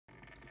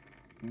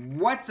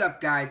What's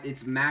up, guys?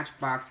 It's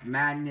Matchbox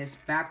Madness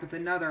back with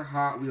another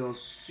Hot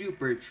Wheels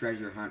Super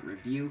Treasure Hunt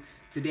review.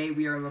 Today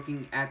we are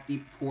looking at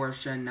the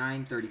Porsche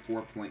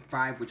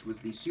 934.5, which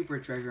was the Super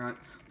Treasure Hunt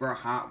for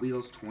Hot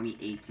Wheels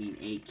 2018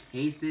 8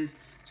 cases.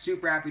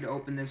 Super happy to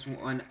open this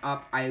one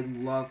up. I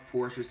love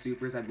Porsche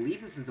Supers. I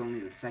believe this is only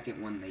the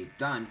second one they've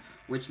done,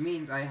 which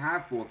means I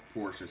have both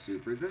Porsche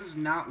Supers. This is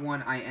not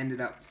one I ended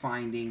up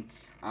finding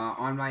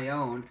on my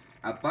own.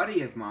 A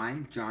buddy of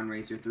mine, John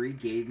Racer 3,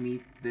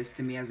 gave this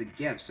to me as a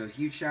gift. So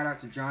huge shout out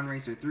to John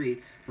Racer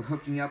 3 for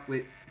hooking up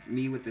with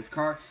me with this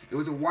car. It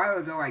was a while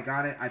ago I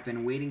got it. I've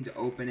been waiting to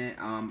open it.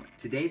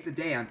 Today's the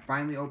day. I'm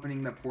finally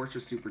opening the Porsche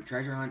Super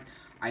Treasure Hunt.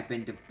 I've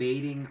been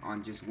debating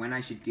on just when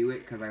I should do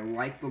it because I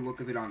like the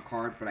look of it on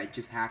card, but I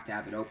just have to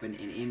have it open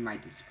and in my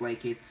display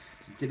case.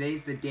 So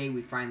today's the day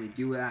we finally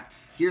do that.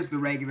 Here's the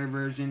regular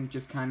version,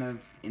 just kind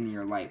of in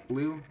your light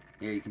blue.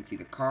 There you can see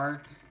the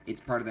car. It's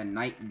part of the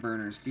Night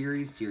Burner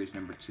series, series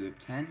number 2 of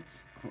 10,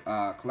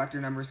 collector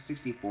number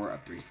 64 of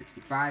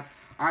 365.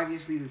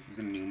 Obviously, this is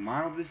a new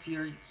model this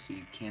year, so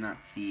you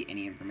cannot see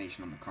any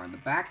information on the car in the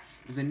back.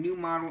 It was a new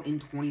model in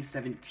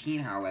 2017,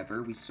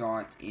 however. We saw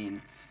it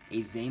in a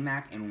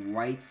Zamac and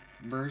white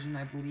version,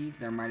 I believe.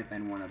 There might have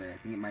been one other. I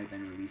think it might have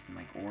been released in,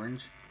 like,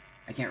 orange.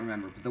 I can't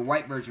remember, but the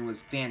white version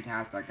was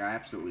fantastic. I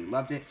absolutely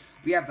loved it.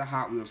 We have the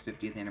Hot Wheels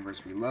 50th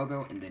anniversary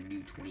logo and the new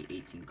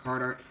 2018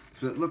 card art,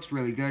 so it looks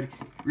really good.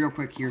 Real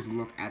quick, here's a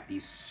look at the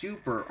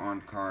Super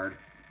on card.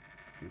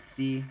 You can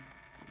see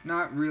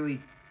not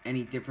really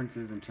any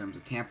differences in terms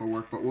of tampo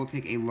work, but we'll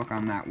take a look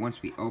on that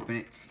once we open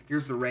it.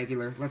 Here's the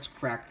regular. Let's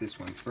crack this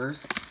one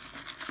first.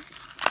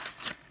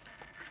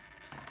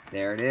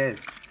 There it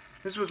is.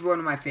 This was one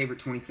of my favorite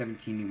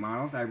 2017 new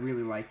models. I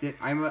really liked it.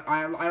 I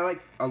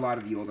like a lot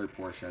of the older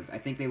Porsches. I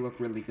think they look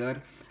really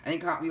good. I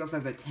think Hot Wheels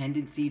has a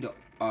tendency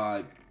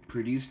to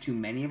produce too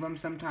many of them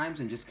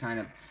sometimes and just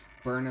kind of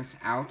burn us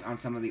out on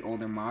some of the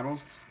older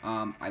models.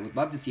 I would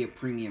love to see a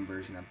premium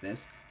version of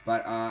this,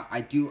 but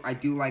I do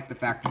like the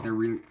fact that they're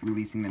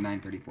releasing the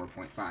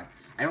 934.5.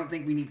 I don't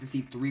think we need to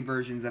see 3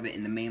 versions of it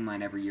in the main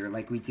line every year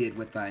like we did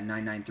with the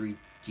 993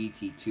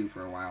 GT2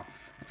 for a while.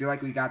 I feel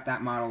like we got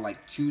that model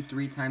like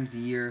 2-3 times a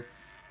year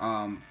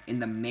in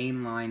the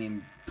main line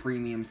and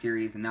premium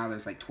series, and now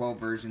there's like 12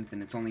 versions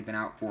and it's only been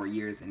out 4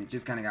 years and it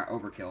just kind of got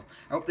overkill.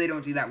 I hope they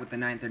don't do that with the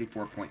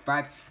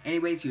 934.5.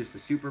 Anyways, here's the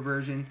Super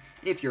version.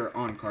 If you're an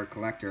on-card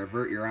collector,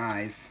 avert your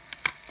eyes.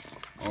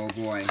 Oh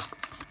boy.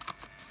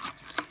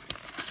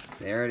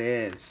 There it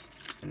is.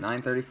 The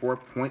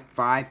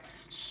 934.5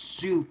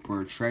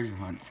 Super Treasure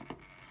Hunt.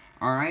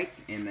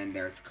 Alright, and then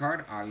there's the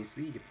card.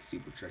 Obviously, you get the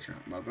Super Treasure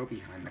Hunt logo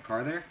behind the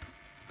car there.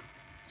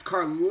 This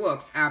car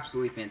looks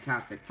absolutely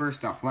fantastic.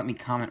 First off, let me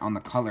comment on the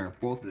color of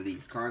both of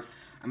these cars.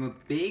 I'm a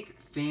big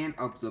fan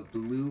of the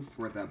blue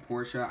for the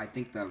Porsche. I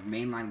think the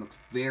main line looks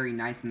very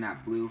nice in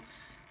that blue.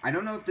 I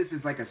don't know if this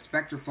is like a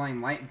Spectra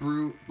Flame light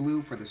blue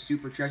for the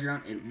Super Treasure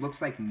Hunt. It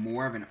looks like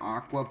more of an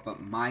aqua,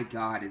 but my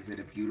god, is it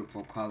a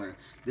beautiful color.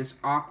 This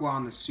aqua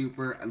on the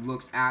Super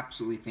looks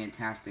absolutely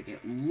fantastic.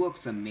 It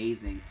looks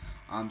amazing.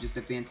 Just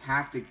a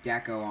fantastic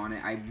deco on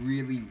it. I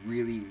really,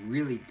 really,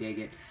 really dig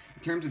it.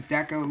 In terms of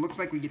deco, it looks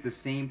like we get the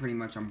same pretty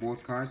much on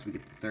both cars. We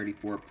get the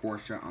 34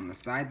 Porsche on the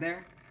side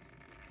there.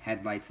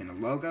 Headlights and a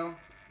logo.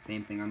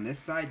 Same thing on this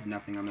side.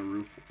 Nothing on the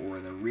roof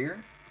or the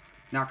rear.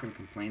 Not going to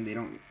complain.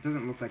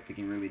 Doesn't look like they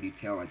can really do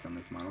taillights on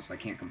this model, so I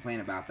can't complain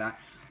about that.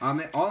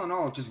 All in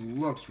all, it just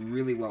looks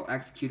really well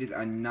executed.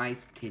 A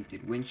nice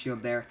tinted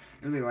windshield there.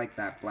 I really like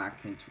that black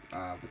tint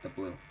with the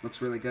blue.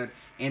 Looks really good.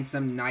 And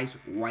some nice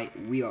white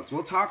wheels.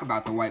 We'll talk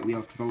about the white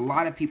wheels because a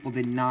lot of people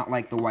did not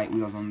like the white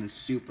wheels on this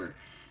Super.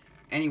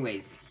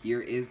 Anyways, here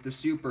is the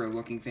Super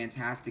looking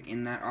fantastic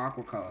in that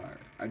aqua color.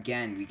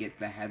 Again, we get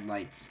the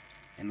headlights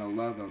and the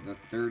logo, the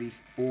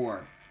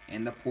 34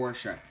 and the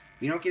Porsche.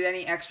 We don't get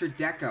any extra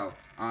deco.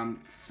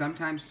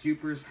 Sometimes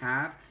Supers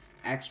have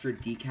extra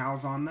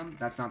decals on them.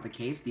 That's not the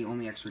case. The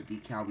only extra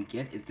decal we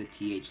get is the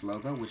TH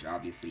logo, which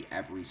obviously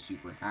every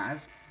Super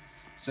has.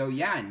 So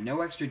yeah,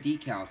 no extra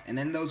decals. And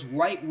then those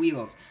white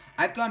wheels.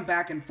 I've gone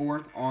back and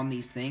forth on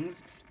these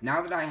things.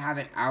 Now that I have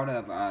it out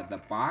of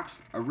the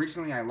box,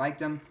 originally I liked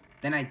them.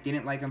 Then I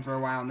didn't like them for a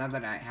while. Now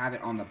that I have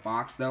it on the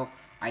box, though,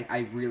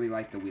 I really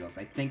like the wheels.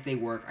 I think they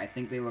work. I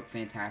think they look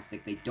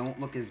fantastic. They don't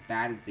look as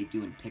bad as they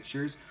do in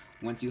pictures.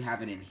 Once you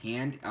have it in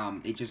hand,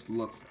 it just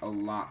looks a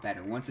lot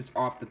better. Once it's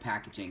off the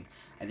packaging,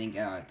 I think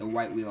the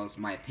white wheels,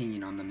 my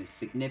opinion on them, is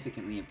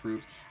significantly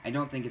improved. I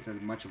don't think it's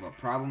as much of a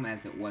problem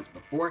as it was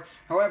before.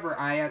 However,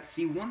 I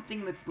see one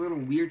thing that's a little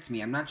weird to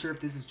me. I'm not sure if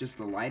this is just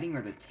the lighting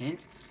or the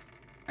tint.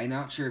 I'm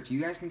not sure if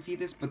you guys can see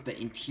this, but the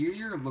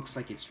interior looks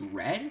like it's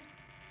red.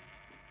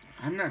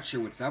 I'm not sure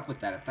what's up with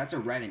that. If that's a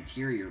red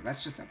interior,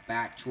 that's just a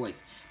bad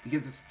choice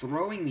because it's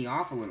throwing me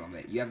off a little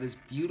bit. You have this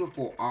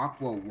beautiful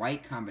aqua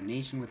white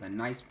combination with a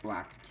nice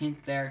black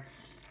tint there.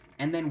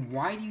 And then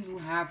why do you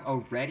have a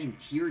red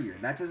interior?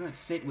 That doesn't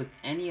fit with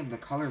any of the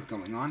colors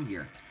going on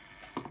here.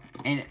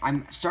 And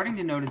I'm starting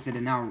to notice it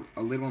now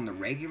a little in the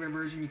regular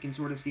version. You can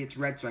sort of see it's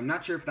red, so I'm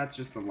not sure if that's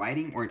just the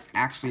lighting or it's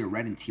actually a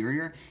red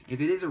interior.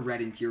 If it is a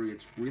red interior,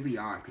 it's really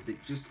odd because it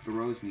just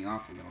throws me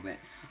off a little bit.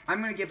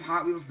 I'm going to give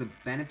Hot Wheels the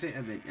benefit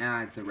of the...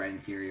 it's a red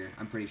interior.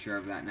 I'm pretty sure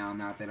of that now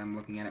that I'm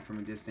looking at it from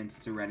a distance.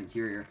 It's a red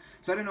interior.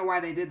 So I don't know why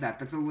they did that.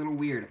 That's a little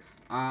weird.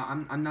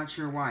 I'm not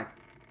sure why.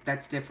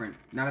 That's different.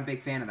 Not a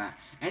big fan of that.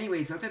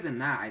 Anyways, other than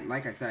that,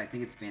 like I said, I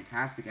think it's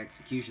fantastic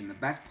execution. The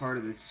best part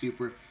of this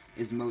Super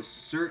is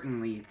most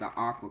certainly the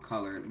aqua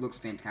color. It looks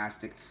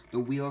fantastic. The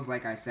wheels,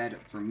 like I said,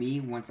 for me,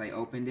 once I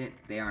opened it,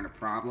 they aren't a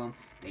problem.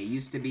 They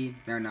used to be.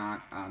 They're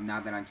not. Now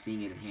that I'm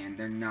seeing it in hand,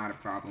 they're not a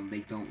problem.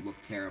 They don't look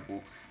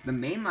terrible. The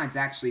main line's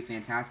actually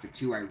fantastic,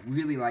 too. I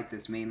really like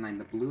this main line.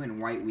 The blue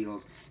and white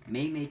wheels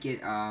may make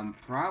it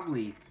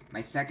probably my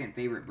second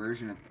favorite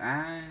version of...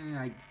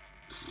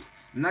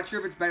 I'm not sure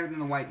if it's better than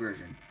the white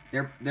version.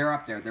 They're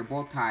up there. They're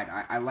both tied.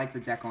 I like the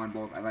deco on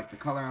both. I like the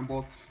color on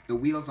both. The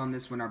wheels on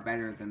this one are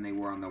better than they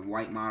were on the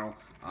white model.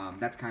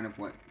 That's kind of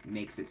what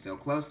makes it so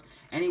close.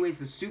 Anyways,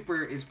 the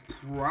Super is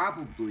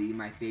probably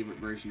my favorite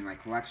version in my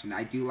collection.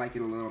 I do like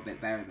it a little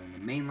bit better than the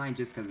mainline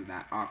just because of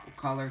that aqua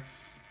color.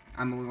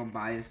 I'm a little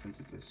biased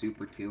since it's a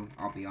Super too,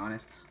 I'll be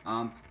honest.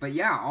 But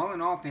yeah, all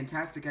in all,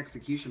 fantastic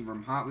execution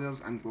from Hot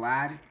Wheels. I'm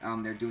glad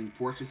they're doing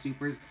Porsche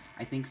Supers.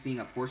 I think seeing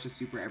a Porsche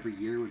Super every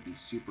year would be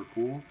super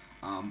cool.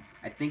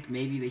 I think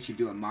maybe they should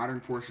do a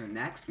modern Porsche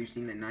next. We've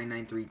seen the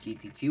 993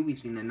 GT2. We've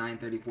seen the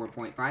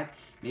 934.5.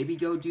 Maybe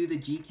go do the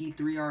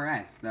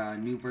GT3 RS, the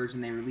new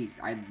version they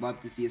released. I'd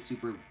love to see a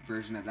Super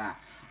version of that.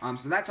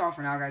 So that's all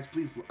for now, guys.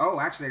 Please...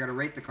 Oh, actually, I got to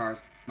rate the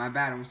cars. My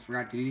bad. I almost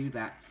forgot to do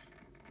that.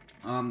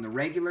 The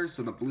regular,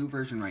 so the blue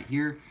version right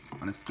here,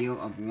 on a scale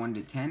of 1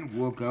 to 10,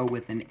 we'll go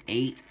with an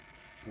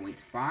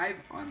 8.5.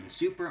 On the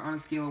Super, on a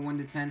scale of 1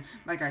 to 10,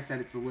 like I said,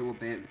 it's a little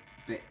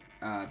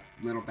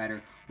little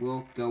better.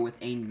 We'll go with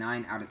a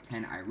 9 out of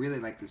 10. I really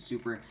like the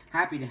Super.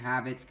 Happy to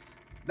have it.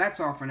 That's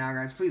all for now,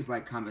 guys. Please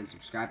like, comment,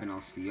 subscribe, and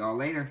I'll see y'all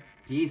later.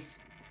 Peace.